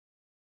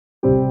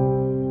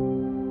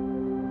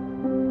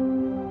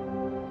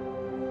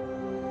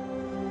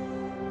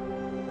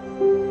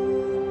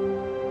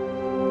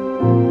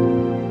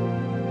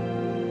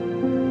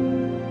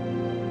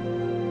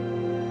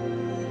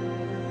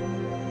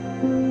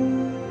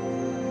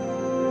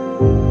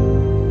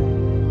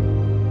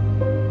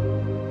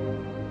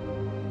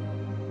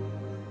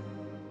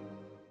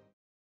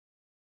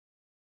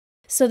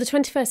So the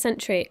 21st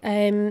century,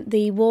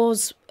 the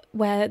wars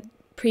where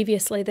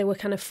previously they were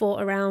kind of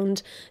fought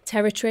around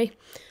territory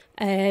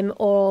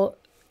or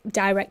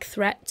direct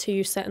threat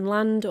to certain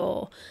land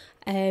or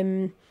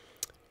kind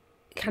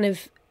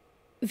of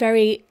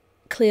very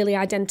clearly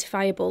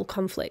identifiable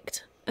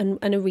conflict and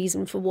a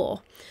reason for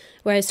war.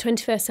 Whereas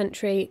 21st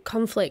century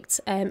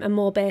conflicts are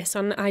more based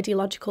on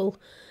ideological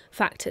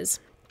factors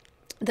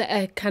that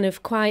are kind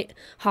of quite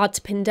hard to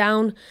pin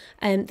down.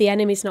 The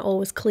enemy's not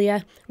always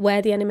clear.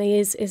 Where the enemy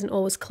isn't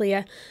always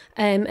clear.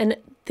 And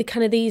the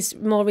kind of these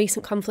more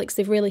recent conflicts,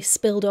 they've really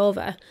spilled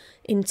over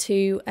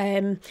into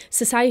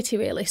society,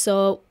 really.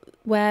 So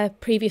where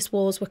previous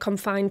wars were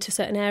confined to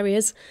certain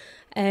areas,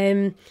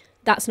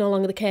 that's no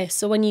longer the case.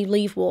 So when you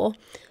leave war,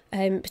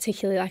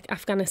 particularly like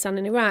Afghanistan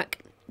and Iraq,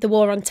 the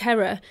war on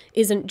terror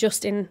isn't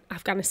just in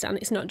Afghanistan.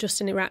 It's not just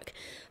in Iraq.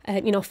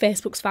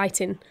 Facebook's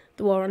fighting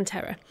the war on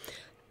terror.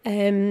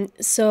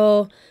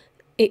 So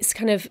it's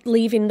kind of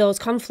leaving those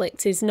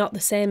conflicts is not the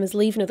same as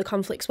leaving other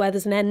conflicts where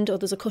there's an end or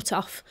there's a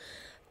cut-off.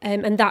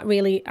 And that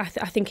really, I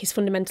think, is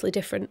fundamentally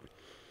different.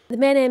 The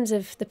main aims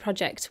of the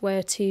project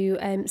were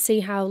to see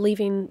how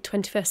leaving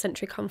 21st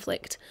century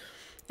conflict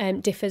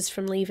differs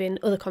from leaving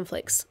other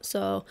conflicts.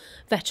 So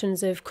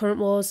veterans of current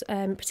wars,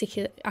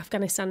 particularly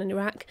Afghanistan and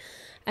Iraq,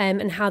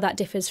 and how that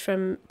differs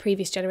from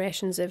previous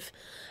generations of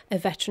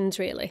veterans,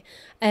 really.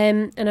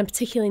 And I'm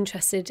particularly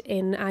interested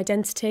in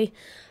identity,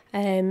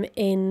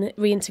 in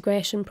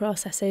reintegration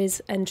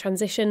processes and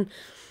transition,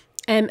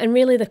 and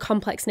really the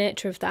complex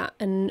nature of that,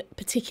 and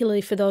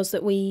particularly for those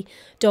that we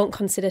don't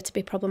consider to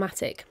be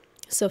problematic.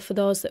 So for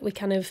those that we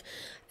kind of,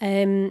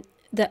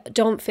 that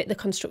don't fit the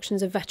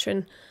constructions of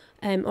veteran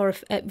or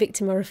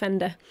victim or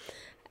offender.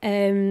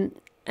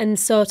 And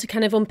so to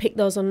kind of unpick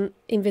those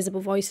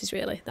invisible voices,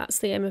 really, that's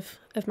the aim of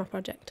my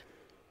project.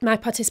 My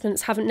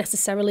participants haven't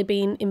necessarily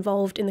been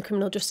involved in the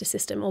criminal justice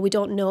system, or we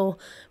don't know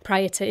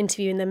prior to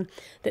interviewing them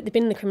that they've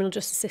been in the criminal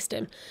justice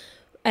system.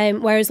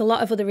 Whereas a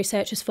lot of other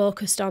research is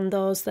focused on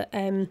those that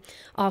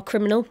are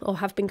criminal or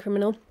have been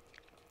criminal,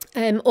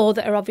 or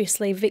that are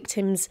obviously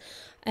victims,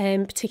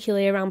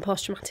 particularly around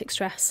post-traumatic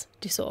stress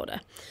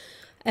disorder.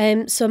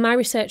 So my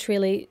research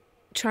really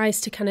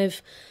tries to kind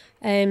of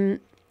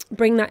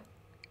bring that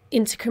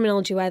into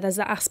criminology, where there's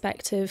that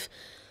aspect of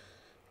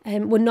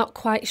we're not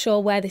quite sure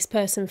where this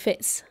person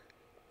fits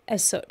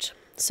as such.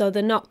 So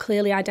they're not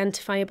clearly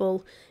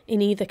identifiable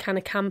in either kind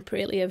of camp,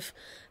 really, of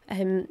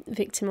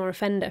victim or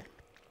offender.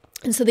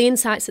 And so the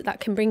insights that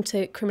can bring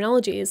to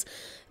criminology is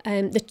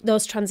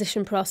those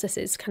transition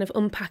processes, kind of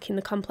unpacking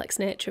the complex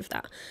nature of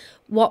that.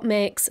 What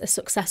makes a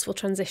successful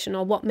transition,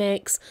 or what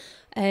makes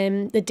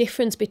the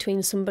difference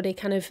between somebody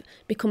kind of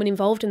becoming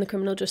involved in the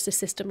criminal justice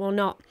system or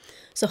not.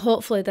 So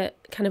hopefully that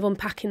kind of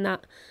unpacking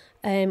that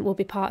will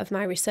be part of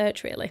my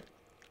research, really.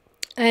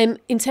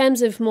 In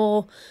terms of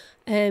more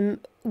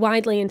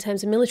widely in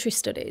terms of military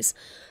studies,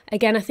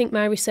 again, I think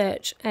my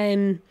research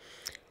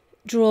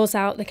draws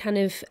out the kind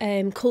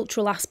of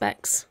cultural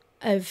aspects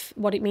of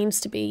what it means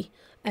to be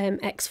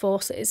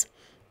ex-forces,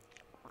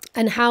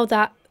 and how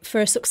that, for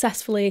a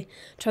successfully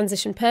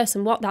transitioned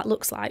person, what that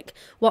looks like,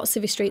 what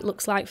Civvy Street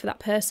looks like for that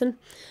person,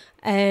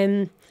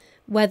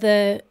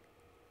 whether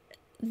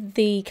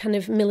the kind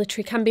of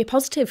military can be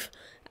positive.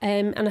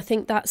 And I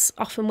think that's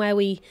often where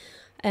we,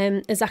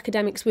 as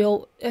academics, we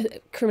all,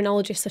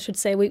 criminologists I should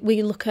say,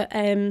 we look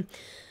at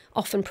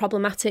often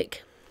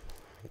problematic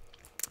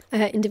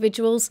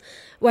individuals,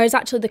 whereas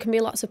actually there can be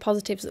lots of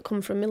positives that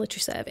come from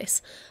military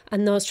service,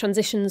 and those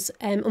transitions,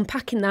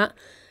 unpacking that,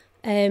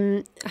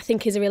 I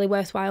think is a really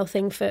worthwhile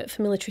thing for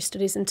military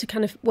studies, and to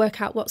kind of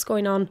work out what's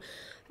going on,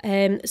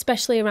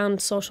 especially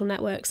around social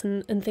networks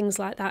and things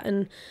like that,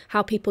 and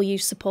how people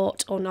use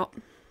support or not.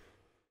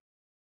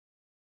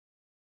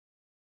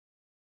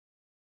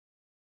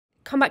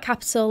 Combat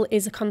capital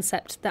is a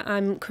concept that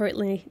I'm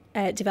currently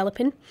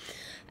developing.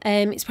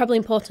 It's probably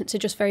important to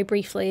just very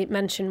briefly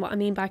mention what I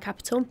mean by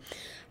capital.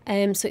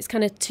 So it's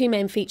kind of two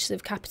main features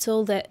of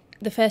capital. That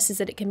the first is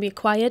that it can be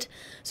acquired,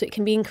 so it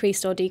can be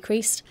increased or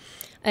decreased.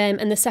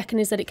 And the second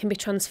is that it can be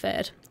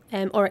transferred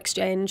or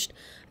exchanged.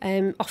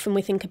 Often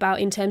we think about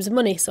in terms of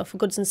money, so for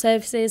goods and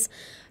services,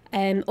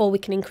 or we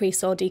can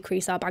increase or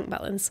decrease our bank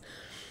balance.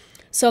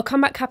 So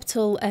combat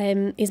capital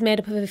is made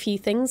up of a few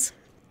things.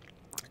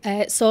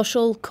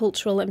 Social,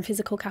 cultural and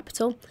physical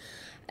capital,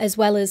 as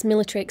well as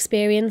military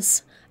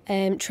experience,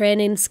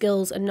 training,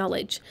 skills and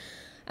knowledge.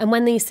 And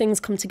when these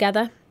things come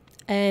together,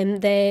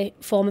 they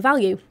form a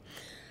value.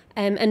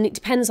 And it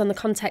depends on the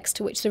context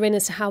to which they're in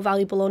as to how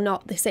valuable or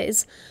not this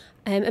is.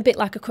 A bit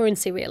like a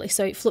currency, really.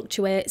 So it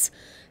fluctuates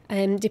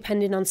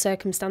depending on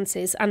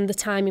circumstances and the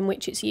time in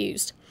which it's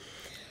used.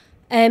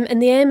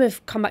 And the aim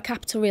of combat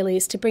capital really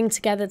is to bring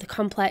together the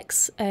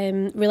complex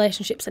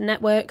relationships and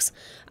networks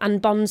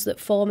and bonds that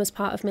form as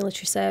part of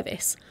military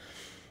service,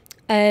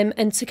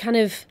 and to kind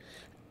of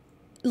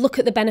look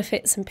at the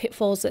benefits and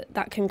pitfalls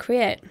that can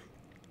create.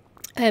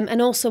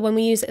 And also when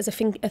we use it as a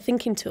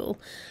thinking tool,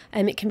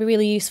 it can be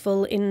really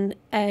useful in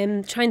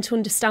trying to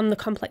understand the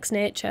complex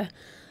nature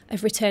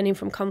of returning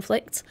from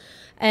conflict,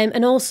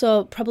 and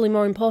also, probably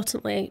more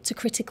importantly, to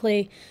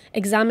critically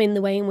examine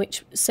the way in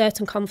which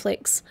certain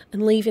conflicts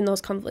and leaving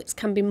those conflicts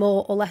can be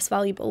more or less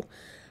valuable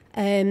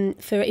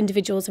for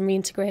individuals and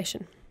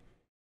reintegration.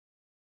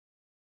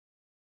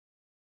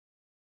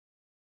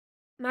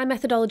 My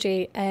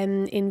methodology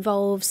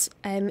involves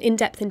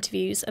in-depth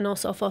interviews and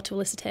also photo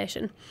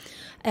elicitation.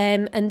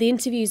 And the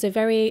interviews are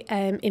very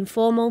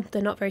informal,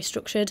 they're not very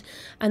structured,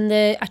 and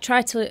I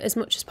try to, as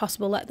much as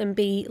possible, let them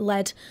be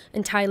led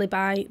entirely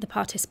by the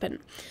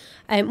participant.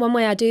 One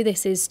way I do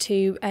this is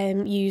to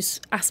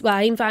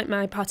I invite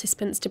my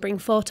participants to bring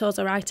photos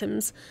or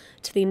items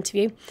to the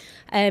interview,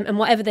 and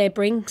whatever they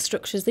bring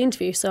structures the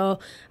interview, so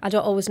I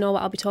don't always know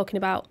what I'll be talking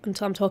about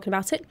until I'm talking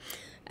about it.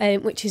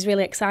 Which is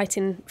really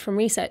exciting from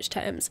research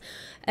terms.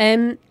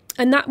 And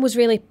that was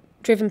really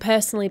driven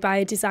personally by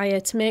a desire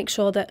to make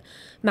sure that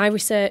my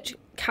research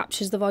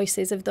captures the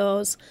voices of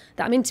those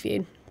that I'm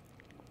interviewing.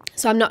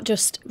 So I'm not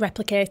just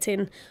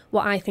replicating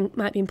what I think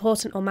might be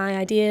important or my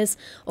ideas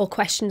or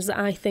questions that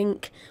I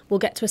think will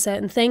get to a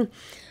certain thing.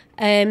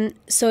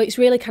 So it's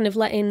really kind of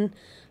letting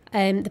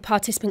the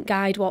participant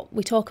guide what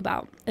we talk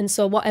about. And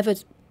so whatever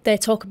they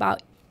talk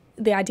about,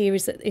 the idea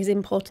is that is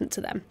important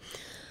to them.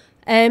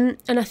 And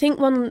I think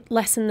one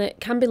lesson that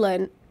can be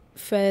learned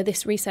for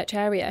this research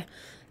area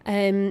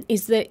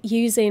is that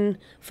using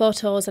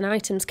photos and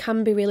items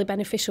can be really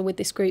beneficial with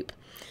this group.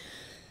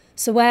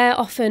 So where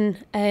often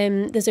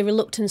there's a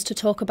reluctance to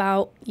talk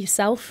about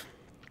yourself,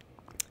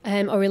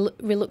 or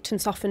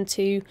reluctance often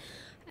to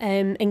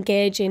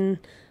engage in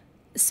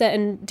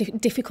certain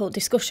difficult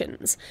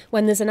discussions,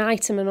 when there's an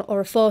item or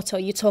a photo,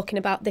 you're talking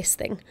about this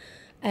thing.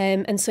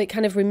 And so it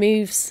kind of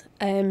removes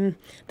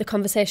the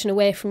conversation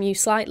away from you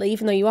slightly,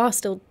 even though you are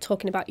still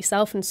talking about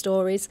yourself and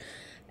stories.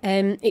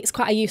 It's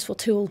quite a useful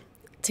tool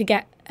to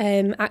get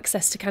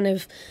access to kind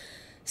of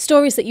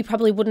stories that you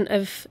probably wouldn't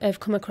have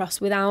come across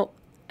without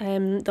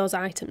those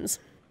items.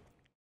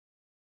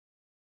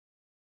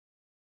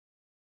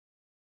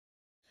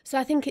 So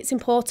I think it's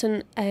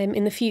important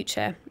in the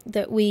future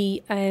that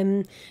we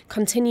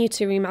continue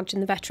to reimagine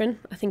the veteran.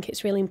 I think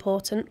it's really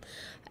important.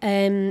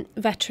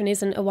 Veteran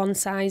isn't a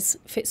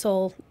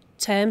one-size-fits-all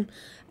term.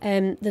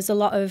 There's a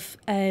lot of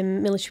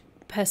military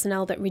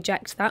personnel that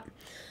reject that,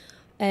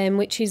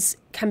 which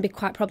can be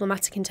quite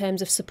problematic in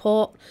terms of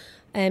support,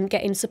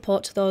 getting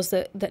support to those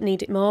that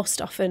need it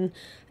most. Often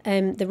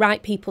the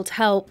right people to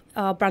help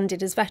are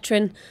branded as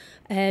veteran,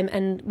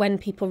 and when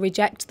people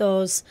reject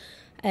those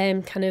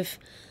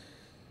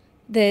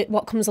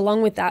what comes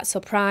along with that, so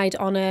pride,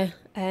 honour,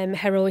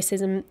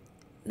 heroicism,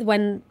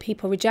 when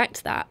people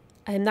reject that,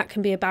 that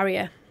can be a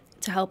barrier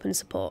to help and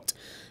support.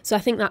 So I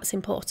think that's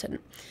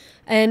important.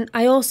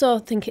 I also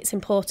think it's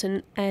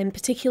important,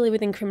 particularly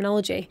within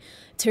criminology,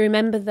 to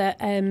remember that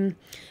when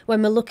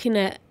we're looking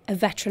at a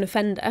veteran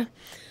offender,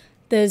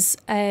 there's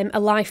a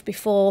life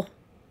before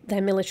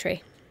their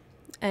military.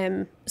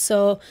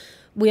 So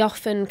we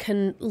often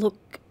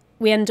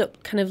we end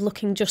up kind of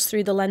looking just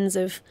through the lens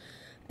of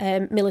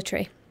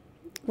military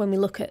when we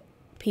look at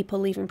people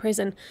leaving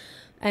prison,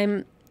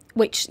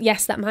 which,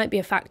 yes, that might be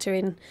a factor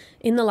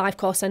in the life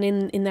course and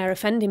in their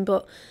offending,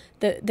 but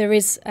there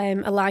is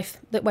a life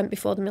that went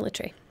before the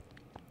military.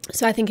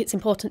 So I think it's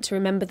important to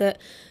remember that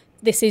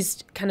this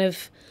is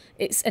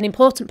it's an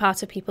important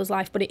part of people's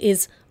life, but it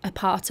is a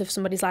part of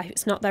somebody's life.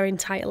 It's not their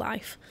entire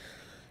life.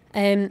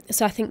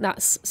 So I think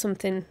that's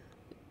something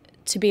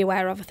to be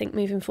aware of, I think,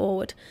 moving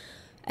forward.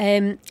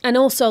 And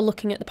also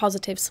looking at the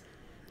positives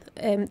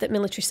that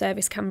military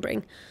service can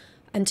bring,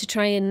 and to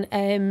try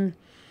and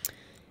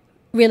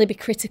really be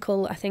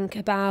critical, I think,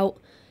 about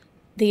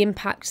the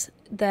impact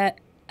that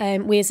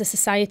we as a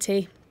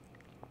society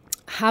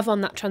have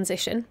on that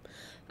transition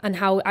and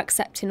how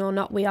accepting or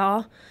not we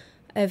are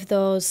of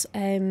those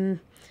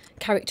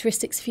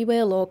characteristics, if you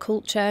will, or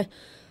culture,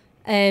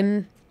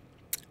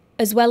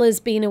 as well as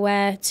being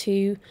aware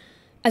to,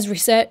 as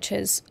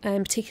researchers,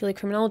 particularly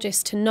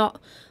criminologists, to not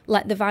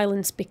let the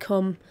violence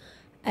become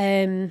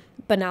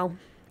banal,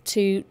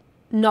 to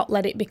not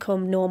let it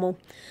become normal.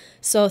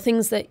 So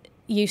things that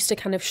used to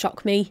kind of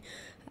shock me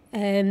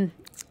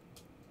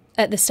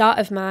at the start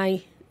of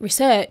my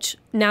research,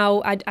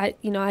 now I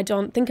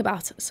don't think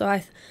about it. So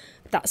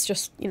that's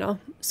just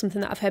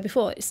something that I've heard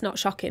before. It's not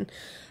shocking,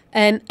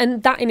 and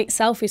that in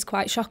itself is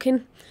quite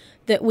shocking.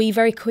 That we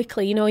very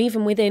quickly,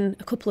 even within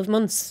a couple of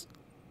months,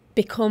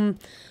 become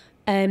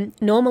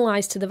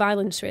normalised to the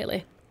violence,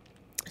 really.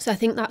 So I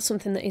think that's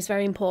something that is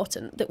very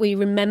important, that we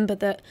remember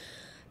that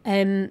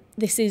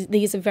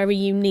these are very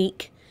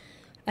unique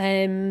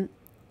kind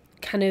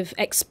of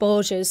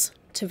exposures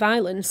to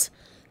violence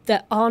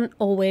that aren't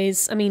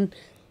always,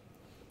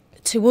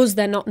 to us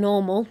they're not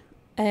normal,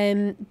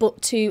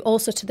 but to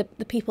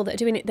the people that are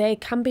doing it, they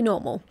can be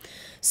normal.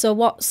 So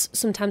what's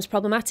sometimes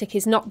problematic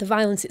is not the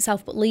violence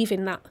itself, but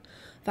leaving that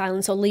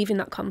violence or leaving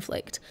that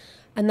conflict.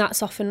 And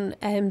that's often,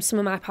 some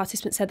of my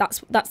participants said,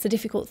 that's the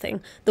difficult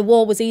thing. The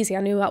war was easy,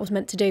 I knew what I was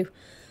meant to do.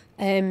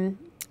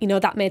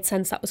 That made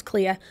sense, that was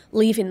clear.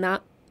 Leaving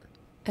that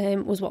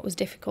was what was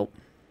difficult.